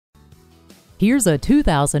Here's a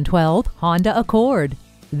 2012 Honda Accord.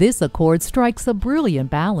 This Accord strikes a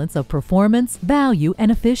brilliant balance of performance, value,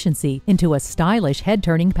 and efficiency into a stylish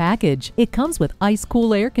head-turning package. It comes with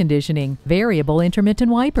ice-cool air conditioning, variable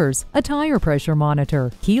intermittent wipers, a tire pressure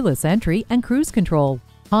monitor, keyless entry, and cruise control.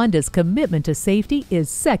 Honda's commitment to safety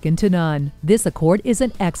is second to none. This Accord is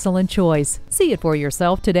an excellent choice. See it for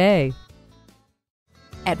yourself today.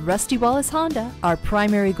 At Rusty Wallis Honda, our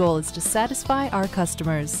primary goal is to satisfy our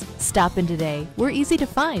customers. Stop in today. We're easy to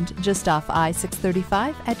find just off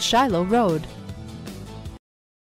I-635 at Shiloh Road.